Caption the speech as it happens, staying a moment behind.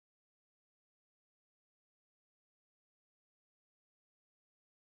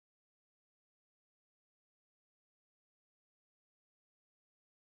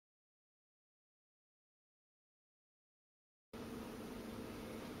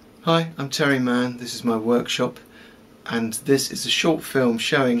Hi, I'm Terry Mann, this is my workshop, and this is a short film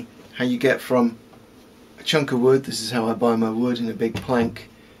showing how you get from a chunk of wood, this is how I buy my wood in a big plank,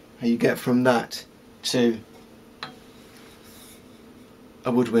 how you get from that to a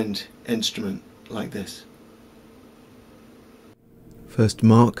woodwind instrument like this. First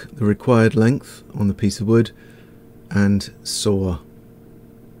mark the required length on the piece of wood and saw.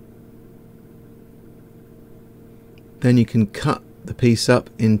 Then you can cut the piece up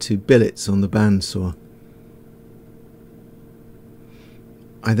into billets on the bandsaw.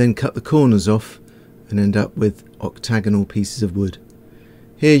 I then cut the corners off and end up with octagonal pieces of wood.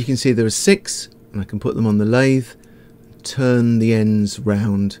 Here you can see there are 6, and I can put them on the lathe, turn the ends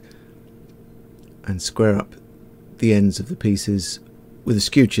round and square up the ends of the pieces with a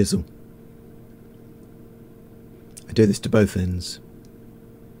skew chisel. I do this to both ends.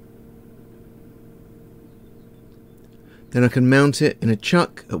 Then I can mount it in a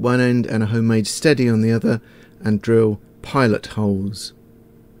chuck at one end and a homemade steady on the other and drill pilot holes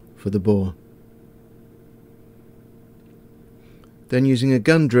for the bore. Then using a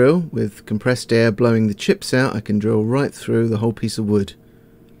gun drill with compressed air blowing the chips out, I can drill right through the whole piece of wood.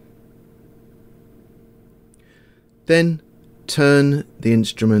 Then turn the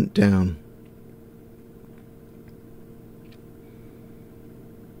instrument down.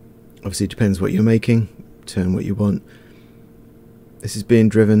 Obviously it depends what you're making, turn what you want. This is being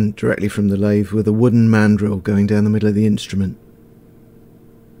driven directly from the lathe with a wooden mandrel going down the middle of the instrument.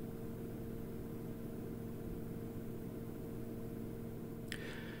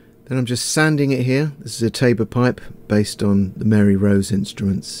 Then I'm just sanding it here. This is a Tabor pipe based on the Mary Rose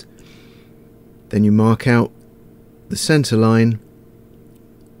instruments. Then you mark out the centre line,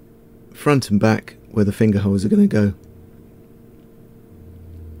 front and back, where the finger holes are going to go.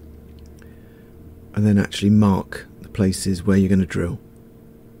 And then actually mark places where you're going to drill.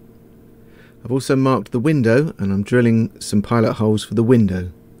 I've also marked the window and I'm drilling some pilot holes for the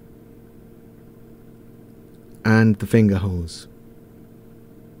window and the finger holes.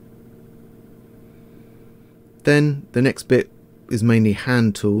 Then the next bit is mainly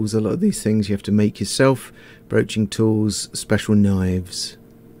hand tools. A lot of these things you have to make yourself, broaching tools, special knives.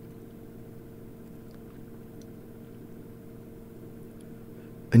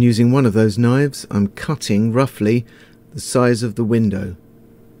 And using one of those knives, I'm cutting roughly the size of the window.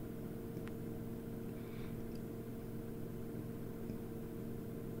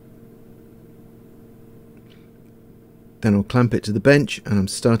 Then I'll clamp it to the bench and I'm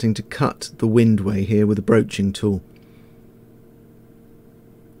starting to cut the windway here with a broaching tool.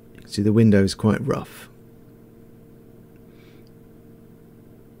 You can see the window is quite rough.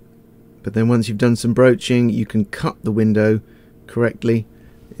 But then once you've done some broaching, you can cut the window correctly.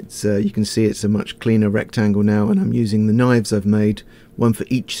 You can see it's a much cleaner rectangle now, and I'm using the knives I've made, one for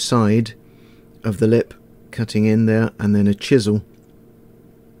each side of the lip, cutting in there, and then a chisel.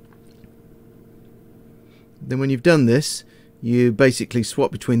 Then when you've done this, you basically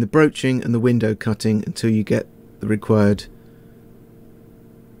swap between the broaching and the window cutting until you get the required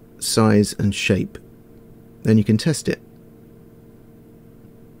size and shape. Then you can test it.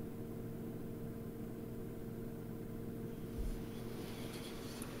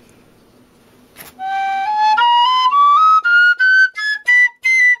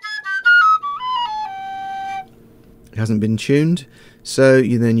 It hasn't been tuned, so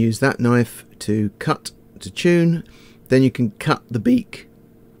you then use that knife to cut to tune. Then you can cut the beak.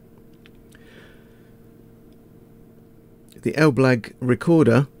 The L-Blag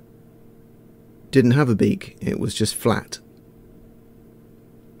recorder didn't have a beak, it was just flat.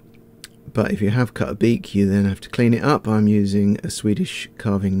 But if you have cut a beak, you then have to clean it up. I'm using a Swedish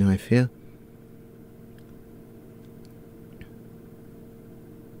carving knife here.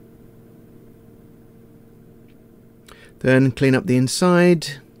 Then clean up the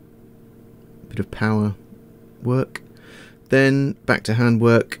inside, a bit of power work. Then back to hand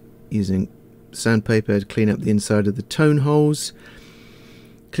work using sandpaper to clean up the inside of the tone holes.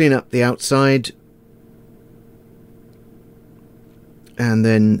 Clean up the outside. And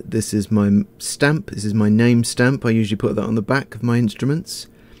then this is my stamp, this is my name stamp. I usually put that on the back of my instruments.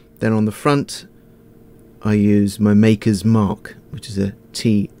 Then on the front I use my maker's mark, which is a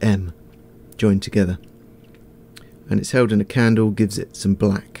TM joined together. And it's held in a candle, gives it some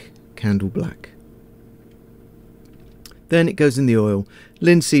black, candle black. Then it goes in the oil.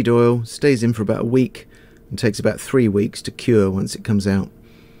 Linseed oil stays in for about a week and takes about 3 weeks to cure once it comes out.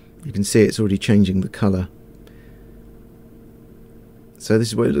 You can see it's already changing the colour. So this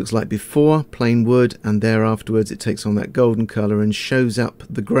is what it looks like before, plain wood, and there afterwards it takes on that golden colour and shows up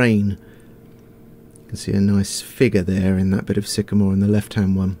the grain. You can see a nice figure there in that bit of sycamore in the left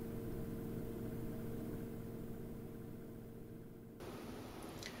hand one.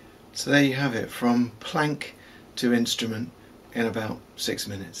 So there you have it, from plank to instrument in about 6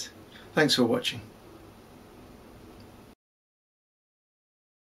 minutes. Thanks for watching.